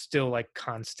there still like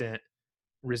constant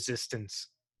resistance?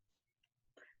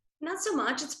 Not so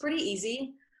much. It's pretty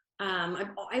easy.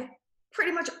 I've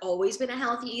pretty much always been a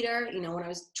healthy eater. You know, when I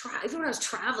was even when I was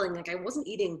traveling, like I wasn't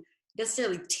eating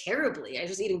necessarily terribly. I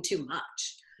was just eating too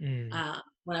much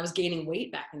when I was gaining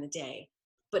weight back in the day.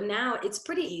 But now it's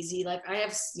pretty easy. Like I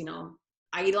have, you know,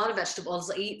 I eat a lot of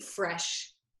vegetables. I eat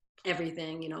fresh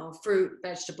everything, you know, fruit,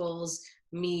 vegetables,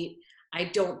 meat. I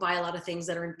don't buy a lot of things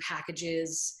that are in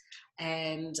packages.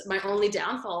 And my only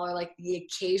downfall are like the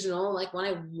occasional, like when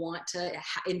I want to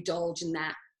indulge in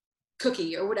that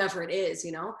cookie or whatever it is,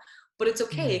 you know, but it's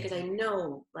okay because I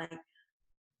know like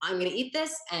I'm going to eat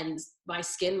this and my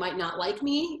skin might not like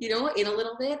me, you know, in a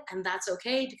little bit. And that's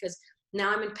okay because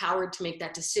now I'm empowered to make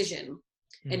that decision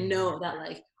and know that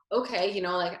like, okay, you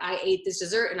know, like I ate this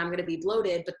dessert and I'm going to be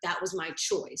bloated, but that was my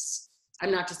choice.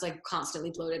 I'm not just like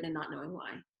constantly bloated and not knowing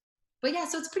why. But yeah,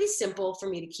 so it's pretty simple for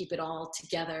me to keep it all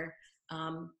together.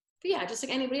 But yeah, just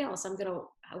like anybody else, I'm going to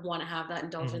want to have that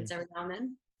indulgence every now and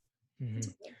then.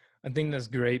 Okay. I think that's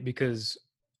great because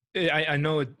I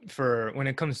know for when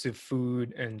it comes to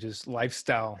food and just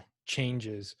lifestyle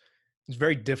changes, it's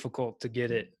very difficult to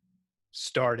get it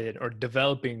started or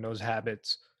developing those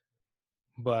habits.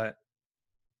 But,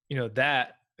 you know,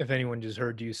 that if anyone just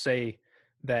heard you say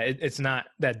that it's not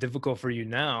that difficult for you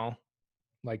now,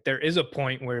 like there is a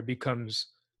point where it becomes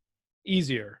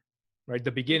easier, right?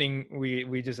 The beginning,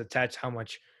 we just attach how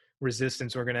much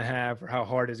resistance we're going to have or how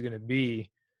hard it's going to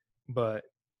be. But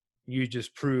you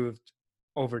just proved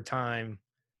over time,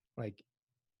 like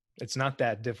it's not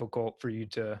that difficult for you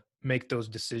to make those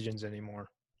decisions anymore.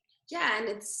 Yeah. And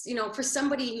it's, you know, for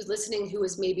somebody who's listening, who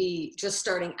is maybe just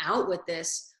starting out with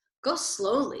this, go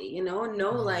slowly, you know,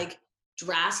 like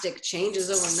drastic changes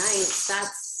overnight.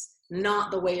 That's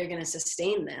not the way you're going to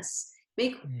sustain this.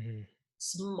 Make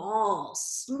small,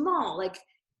 like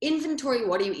inventory.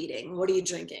 What are you eating? What are you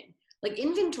drinking? Like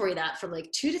inventory that for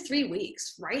like 2 to 3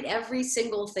 weeks, write every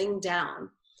single thing down.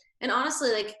 And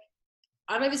honestly, like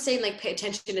I'm not even saying like pay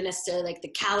attention to necessarily like the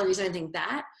calories or anything like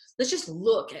that. Let's just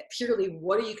look at purely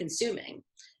what are you consuming?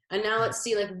 And now let's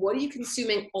see, like, what are you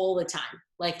consuming all the time?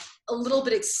 Like a little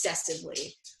bit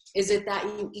excessively. Is it that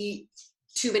you eat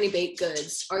too many baked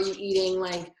goods? Are you eating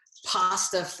like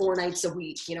pasta 4 nights a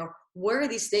week? You know, where are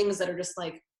these things that are just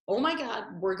like, oh my God,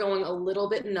 we're going a little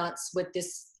bit nuts with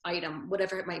this item,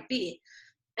 whatever it might be.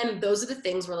 And those are the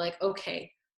things we're like, okay,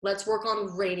 let's work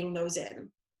on reining those in.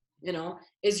 You know,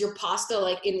 is your pasta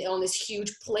like on this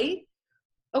huge plate?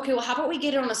 Okay, well, how about we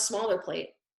get it on a smaller plate?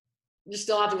 You're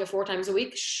still having it 4 times a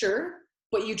week, sure,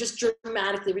 but you just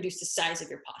dramatically reduce the size of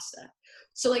your pasta.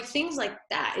 So like things like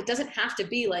that, it doesn't have to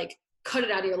be like cut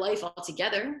it out of your life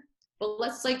altogether, but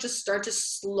let's like just start to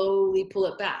slowly pull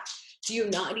it back. Do you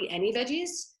not eat any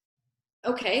veggies?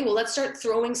 Okay, well, let's start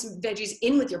throwing some veggies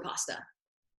in with your pasta.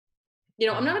 You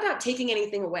know, I'm not about taking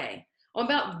anything away. I'm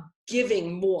about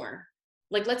giving more.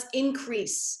 Like, let's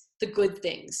increase the good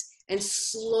things and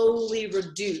slowly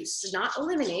reduce, not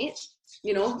eliminate,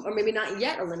 you know, or maybe not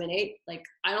yet eliminate. Like,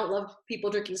 I don't love people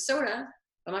drinking soda.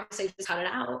 I'm not gonna say just cut it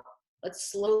out.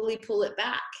 Let's slowly pull it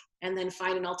back and then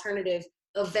find an alternative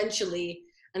eventually.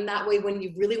 And that way, when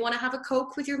you really want to have a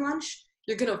Coke with your lunch,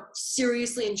 you're gonna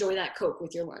seriously enjoy that Coke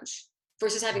with your lunch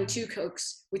versus having 2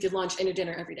 Cokes with your lunch and your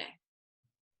dinner every day.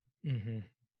 Mm-hmm.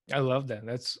 I love that.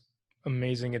 That's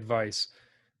amazing advice.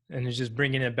 And it's just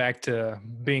bringing it back to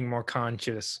being more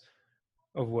conscious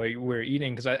of what we're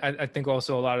eating. Because I think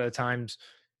also a lot of the times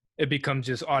it becomes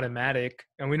just automatic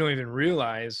and we don't even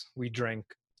realize we drank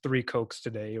 3 Cokes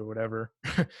today or whatever.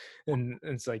 And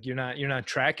it's like, you're not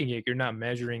tracking it. You're not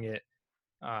measuring it.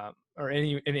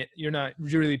 You're not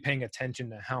really paying attention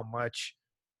to how much,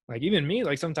 like even me,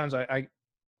 like sometimes I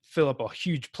fill up a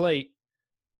huge plate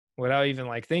without even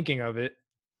like thinking of it.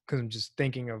 Cause I'm just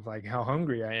thinking of like how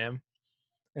hungry I am.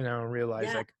 And I don't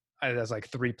realize like that's like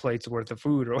 3 plates worth of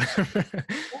food or whatever.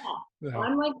 Yeah.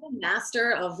 I'm like the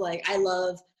master of like, I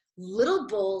love little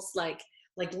bowls, like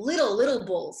little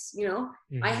bowls, you know.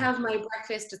 Mm-hmm. I have my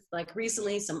breakfast like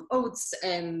recently some oats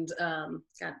and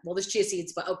there's chia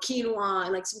seeds, but quinoa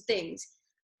and like some things.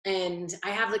 And I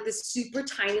have like this super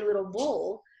tiny little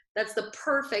bowl that's the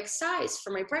perfect size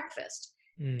for my breakfast.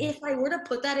 If I were to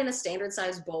put that in a standard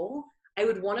size bowl, I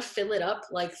would want to fill it up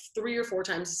like 3 or 4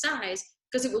 times the size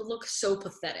because it would look so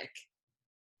pathetic.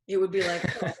 It would be like,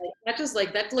 oh,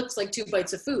 that looks like 2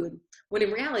 bites of food, when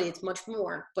in reality it's much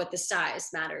more, but the size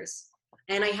matters.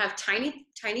 And I have tiny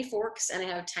forks and I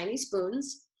have tiny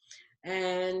spoons,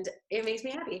 and it makes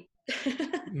me happy.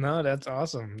 No, that's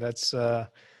awesome. That's I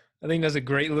think that's a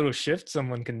great little shift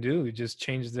someone can do. Just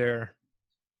change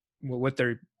what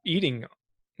they're eating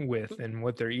with and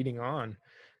what they're eating on.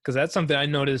 Because that's something I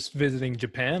noticed visiting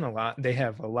Japan a lot. They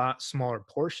have a lot smaller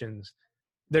portions.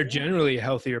 They're generally a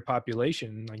healthier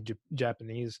population, like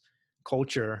Japanese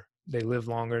culture. They live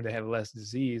longer, they have less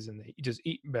disease, and they just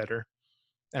eat better.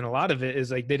 And a lot of it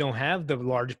is like they don't have the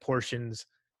large portions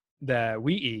that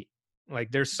we eat.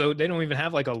 Like they don't even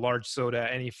have like a large soda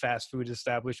at any fast food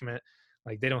establishment.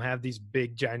 Like they don't have these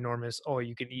big ginormous,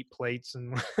 you can eat plates,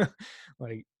 and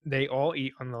like they all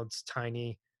eat on those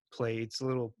tiny plates,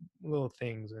 little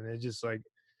things. And it's just like,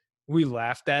 we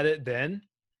laughed at it then.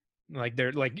 Like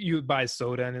they're like, you buy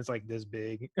soda and it's like this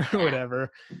big or whatever.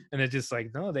 And it's just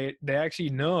like, no, they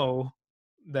actually know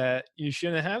that you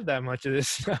shouldn't have that much of this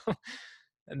stuff.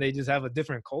 And they just have a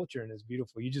different culture, and it's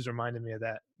beautiful. You just reminded me of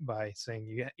that by saying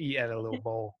you eat at a little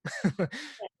bowl. I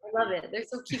love it. They're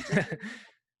so cute.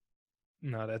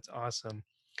 No, that's awesome.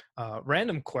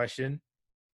 Random question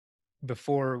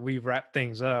before we wrap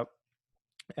things up.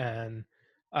 And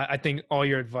I think all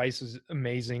your advice is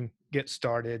amazing. Get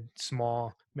started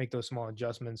small, make those small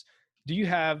adjustments. Do you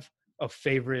have a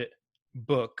favorite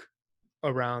book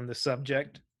around the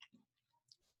subject?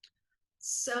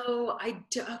 So I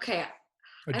do. Okay.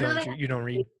 Or you don't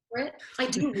read? I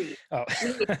do read. Oh. I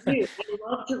do. I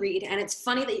love to read. And it's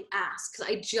funny that you ask,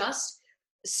 because I just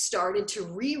started to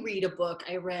reread a book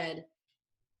I read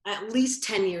at least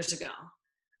 10 years ago.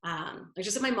 I was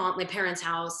just at my parents'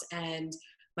 house, and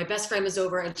my best friend was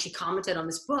over, and she commented on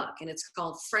this book, and it's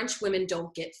called French Women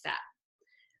Don't Get Fat.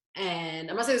 And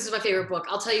I'm not saying this is my favorite book.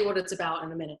 I'll tell you what it's about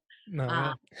in a minute.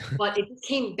 No. But it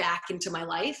came back into my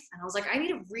life, and I was like, I need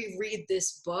to reread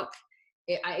this book.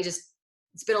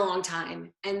 It's been a long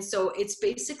time. And so it's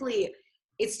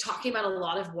talking about a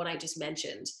lot of what I just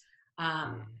mentioned.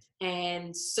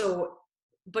 And so,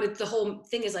 but the whole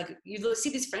thing is like, you see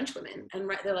these French women, and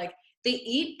they're like, they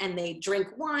eat and they drink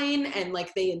wine and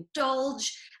like they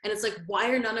indulge. And it's like,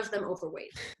 why are none of them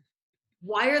overweight?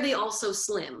 Why are they all so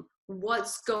slim?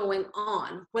 What's going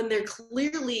on when they're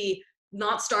clearly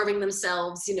not starving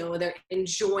themselves? You know, they're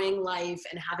enjoying life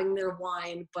and having their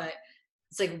wine, but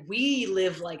it's like, we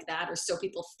live like that, or so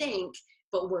people think.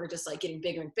 but we're just like getting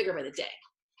bigger and bigger by the day.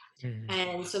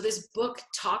 And so this book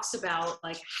talks about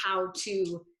like how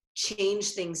to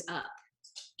change things up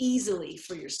easily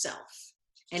for yourself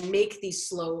and make these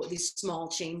small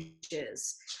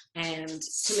changes and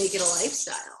to make it a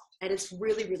lifestyle. And it's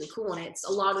really, really cool. And it's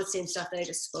a lot of the same stuff that I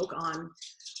just spoke on.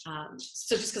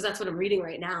 So just because that's what I'm reading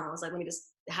right now, I was like, let me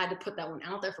just had to put that one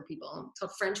out there for people. It's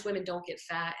called French Women Don't Get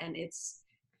Fat. And it's,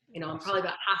 I'm probably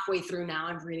about halfway through now.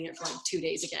 I'm reading it for like 2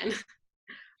 days again.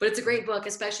 But it's a great book,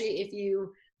 especially if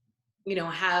you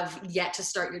have yet to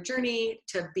start your journey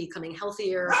to becoming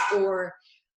healthier, or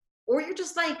you're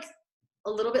just like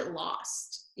a little bit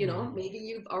lost. Maybe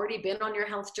you've already been on your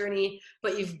health journey,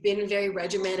 but you've been very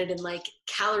regimented in like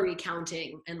calorie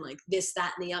counting and like this,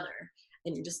 that, and the other.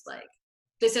 And you're just like,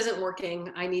 this isn't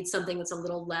working. I need something that's a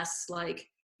little less like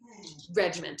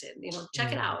regimented,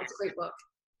 check it out. It's a great book.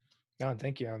 Oh,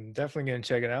 thank you. I'm definitely going to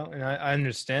check it out. And I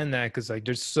understand that because like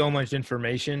there's so much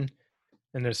information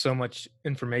and there's so much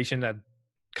information that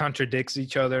contradicts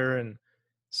each other and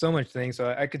so much things.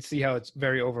 So I could see how it's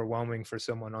very overwhelming for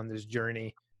someone on this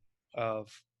journey of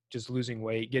just losing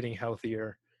weight, getting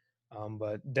healthier.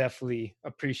 But definitely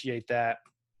appreciate that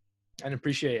and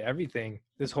appreciate everything.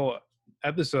 This whole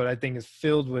episode, I think, is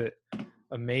filled with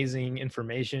amazing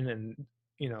information and,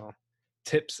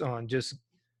 tips on just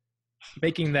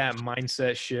making that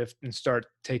mindset shift and start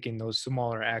taking those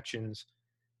smaller actions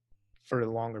for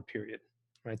a longer period,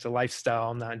 right? It's a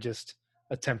lifestyle, not just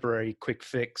a temporary quick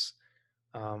fix.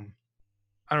 I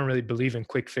don't really believe in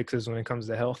quick fixes when it comes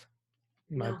to health,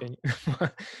 in my opinion. It's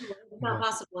not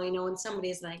possible, when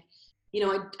somebody's like,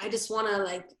 I just want to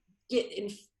like get in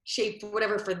shape,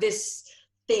 whatever, for this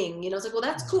thing, it's like, well,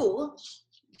 that's cool.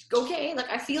 Okay. Like,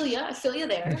 I feel you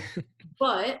there.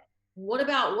 But what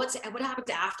about what happens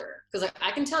after? Because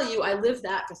I can tell you, I lived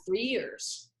that for 3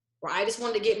 years where I just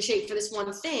wanted to get in shape for this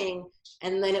one thing.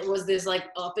 And then it was this like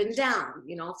up and down,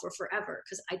 for forever.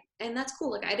 And that's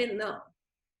cool. Like, I didn't know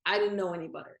any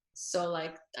better. So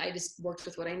like, I just worked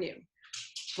with what I knew.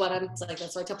 But I'm like,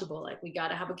 that's why I tell people, like, we got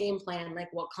to have a game plan.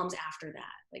 Like, what comes after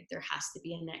that? Like, there has to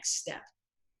be a next step.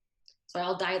 So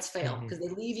all diets fail because they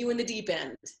leave you in the deep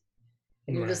end.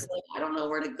 And you're just like, I don't know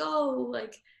where to go.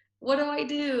 Like, what do I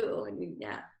do? And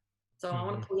yeah. So I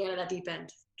want to pull you out of that deep end,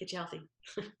 get you healthy.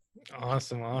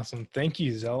 Awesome. Thank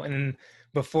you, Zoe. And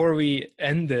before we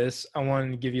end this, I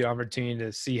wanted to give you an opportunity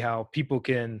to see how people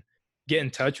can get in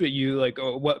touch with you. Like,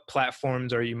 what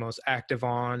platforms are you most active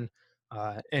on?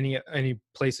 Any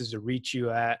places to reach you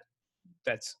at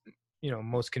that's,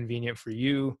 most convenient for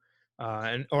you.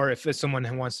 Or if it's someone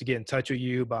who wants to get in touch with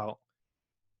you about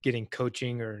getting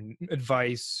coaching or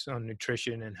advice on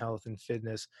nutrition and health and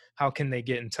fitness, how can they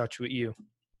get in touch with you?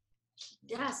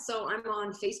 Yeah, so I'm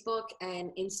on Facebook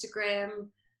and Instagram,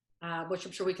 which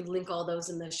I'm sure we can link all those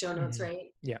in the show notes,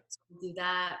 right? Yeah. So we'll do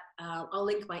that. I'll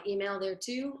link my email there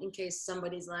too, in case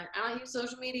somebody's like, I don't use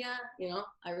social media,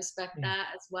 I respect that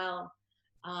as well.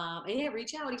 And yeah,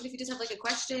 reach out, even if you just have like a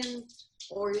question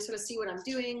or you just want to see what I'm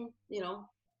doing,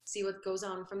 see what goes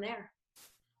on from there.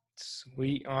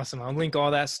 Sweet. Awesome. I'll link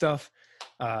all that stuff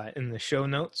in the show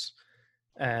notes.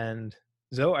 And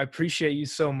Zoe, I appreciate you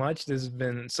so much. This has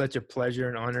been such a pleasure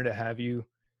and honor to have you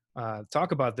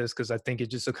talk about this, because I think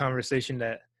it's just a conversation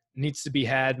that needs to be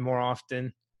had more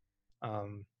often.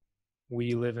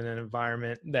 We live in an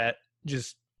environment that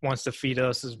just wants to feed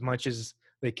us as much as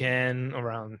they can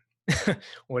around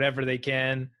whatever they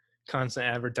can, constant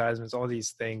advertisements, all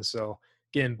these things. So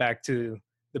getting back to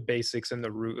the basics and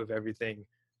the root of everything.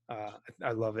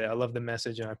 I love it. I love the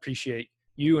message, and I appreciate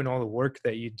you and all the work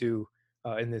that you do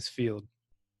in this field.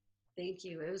 Thank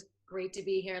you. It was great to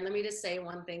be here. And let me just say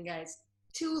one thing, guys.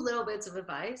 2 little bits of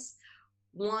advice.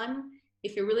 One,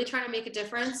 if you're really trying to make a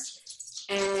difference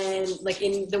and like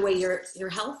in the way your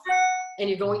health and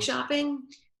you're going shopping,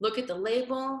 look at the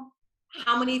label.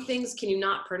 How many things can you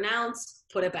not pronounce?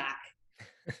 Put it back,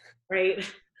 right?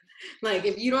 Like,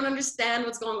 if you don't understand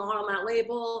what's going on that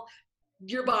label,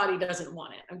 your body doesn't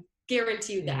want it. I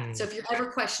guarantee you that. So if you're ever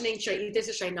questioning, should I eat this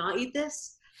or should I not eat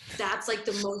this? That's like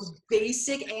the most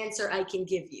basic answer I can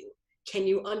give you. Can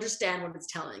you understand what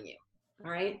it's telling you?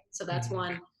 All right. So that's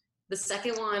one. The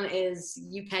second one is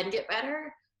you can get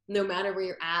better no matter where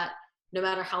you're at, no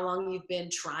matter how long you've been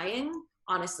trying.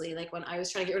 Honestly, like when I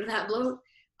was trying to get rid of that bloat,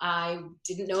 I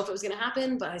didn't know if it was going to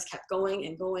happen, but I just kept going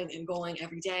and going and going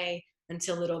every day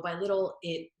until little by little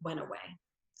it went away.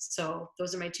 So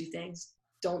those are my 2 things.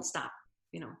 Don't stop,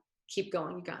 keep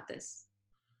going. You got this.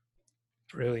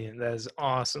 Brilliant. That is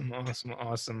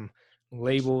awesome.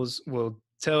 Labels will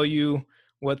tell you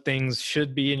what things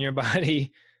should be in your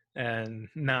body and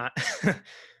not.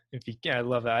 If you can, I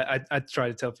love that. I try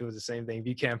to tell people the same thing. If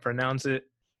you can't pronounce it,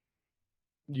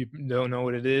 you don't know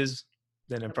what it is,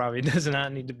 then it probably does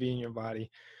not need to be in your body.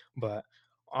 But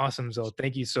awesome, Zoe.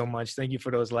 Thank you so much. Thank you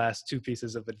for those last 2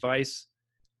 pieces of advice.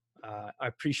 I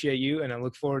appreciate you, and I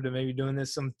look forward to maybe doing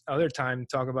this some other time,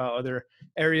 talk about other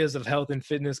areas of health and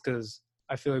fitness, because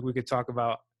I feel like we could talk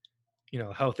about,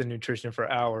 health and nutrition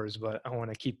for hours, but I want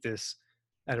to keep this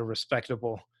at a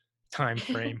respectable time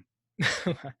frame.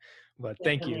 But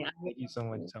thank you. Thank you so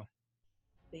much. So.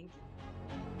 Thank you.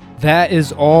 That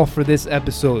is all for this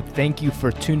episode. Thank you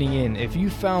for tuning in. If you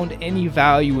found any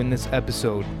value in this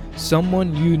episode,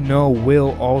 someone you know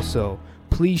will also.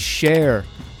 Please share,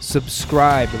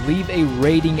 subscribe, leave a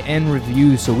rating and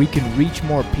review so we can reach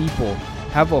more people,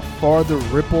 have a farther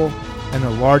ripple, and a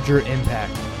larger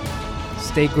impact.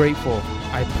 Stay grateful.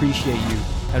 I appreciate you.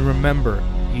 And remember,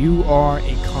 you are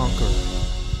a conqueror.